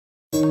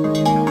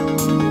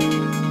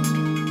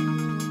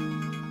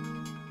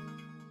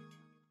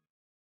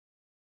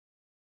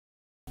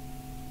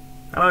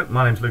Hello,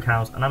 my name's Luke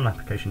Howes and I'm an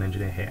application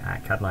engineer here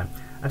at Cadline.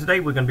 And today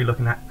we're going to be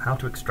looking at how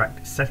to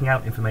extract setting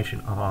out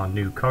information of our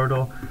new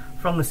corridor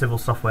from the civil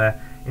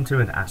software into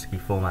an ASCII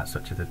format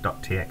such as a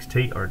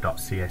 .txt or a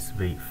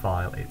 .csv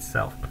file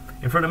itself.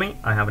 In front of me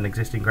I have an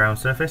existing ground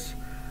surface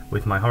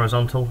with my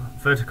horizontal,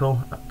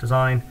 vertical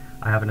design,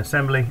 I have an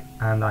assembly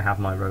and I have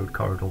my road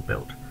corridor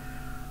built.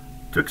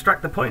 To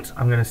extract the points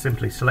I'm going to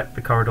simply select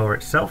the corridor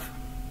itself,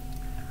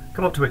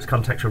 come up to its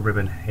contextual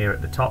ribbon here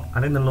at the top,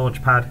 and in the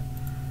launch pad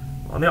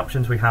on the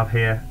options we have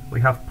here,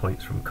 we have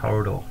points from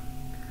corridor.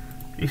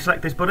 If you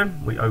select this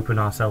button, we open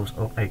ourselves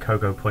up a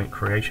Cogo point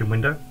creation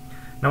window.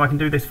 Now I can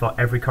do this for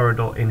every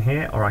corridor in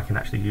here, or I can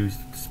actually use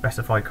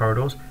specified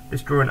corridors.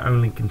 This drawing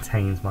only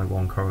contains my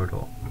one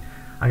corridor.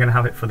 I'm going to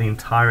have it for the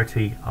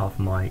entirety of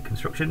my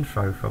construction,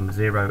 so from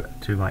 0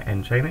 to my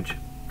end chainage.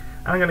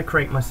 And I'm going to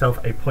create myself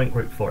a point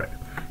group for it.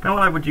 Now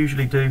what I would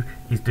usually do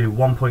is do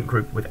one point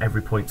group with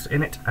every point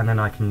in it, and then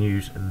I can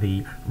use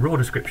the raw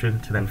description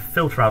to then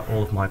filter out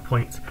all of my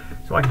points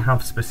so I can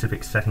have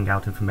specific setting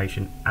out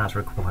information as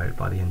required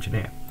by the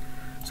engineer.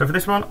 So for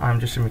this one I'm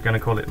just simply going to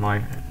call it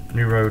my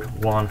new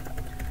road 1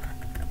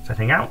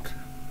 setting out,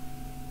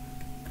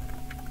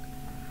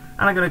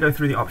 and I'm going to go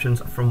through the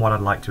options from what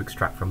I'd like to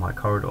extract from my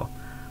corridor.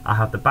 I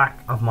have the back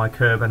of my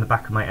curb and the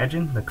back of my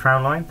edging, the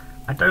crown line.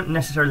 I don't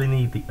necessarily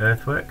need the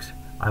earthworks.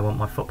 I want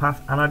my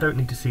footpath, and I don't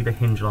need to see the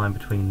hinge line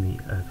between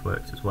the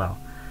earthworks as well.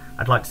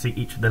 I'd like to see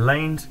each of the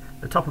lanes,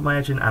 the top of my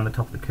edging and the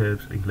top of the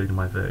curbs, including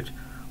my verge.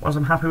 Once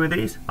I'm happy with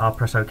these, I'll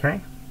press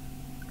OK.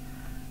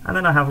 And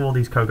then I have all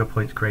these Cogo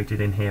points created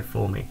in here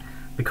for me.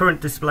 The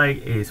current display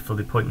is for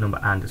the point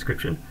number and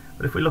description,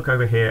 but if we look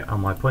over here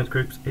on my points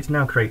groups, it's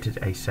now created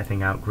a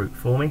setting out group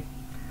for me.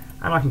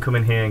 And I can come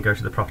in here and go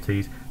to the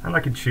properties, and I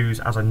can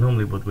choose, as I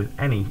normally would with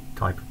any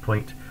type of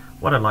point,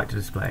 what I'd like to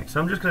display. So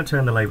I'm just going to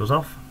turn the labels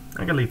off.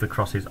 I'm going to leave the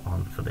crosses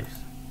on for this.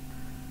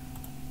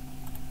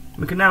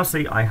 We can now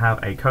see I have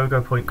a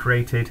Cogo point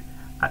created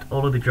at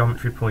all of the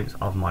geometry points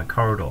of my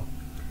corridor.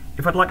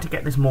 If I'd like to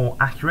get this more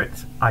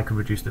accurate, I could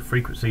reduce the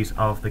frequencies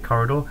of the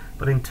corridor,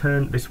 but in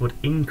turn this would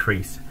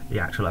increase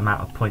the actual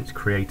amount of points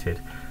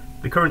created.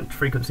 The current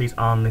frequencies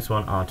on this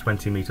one are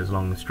 20 meters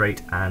along the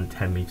straight and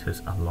 10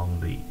 meters along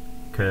the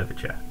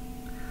curvature.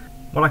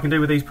 What I can do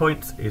with these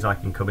points is I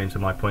can come into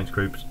my points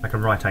groups, I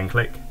can right hand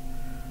click,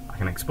 I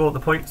can export the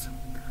points.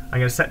 I'm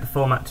going to set the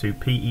format to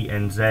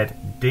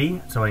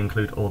PENZD, so I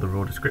include all the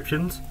raw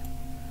descriptions.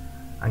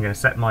 I'm going to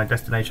set my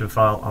destination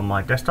file on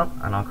my desktop,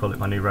 and I'll call it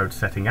my new road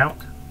setting out.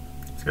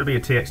 It's going to be a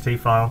TXT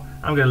file.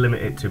 I'm going to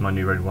limit it to my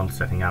new road 1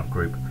 setting out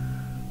group.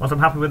 Once I'm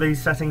happy with these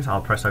settings,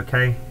 I'll press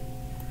OK.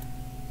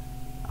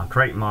 I'll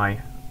create my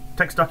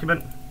text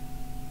document,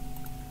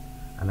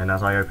 and then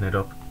as I open it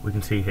up, we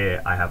can see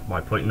here I have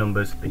my point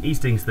numbers, the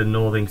eastings, the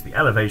northings, the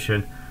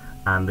elevation,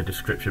 and the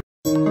description.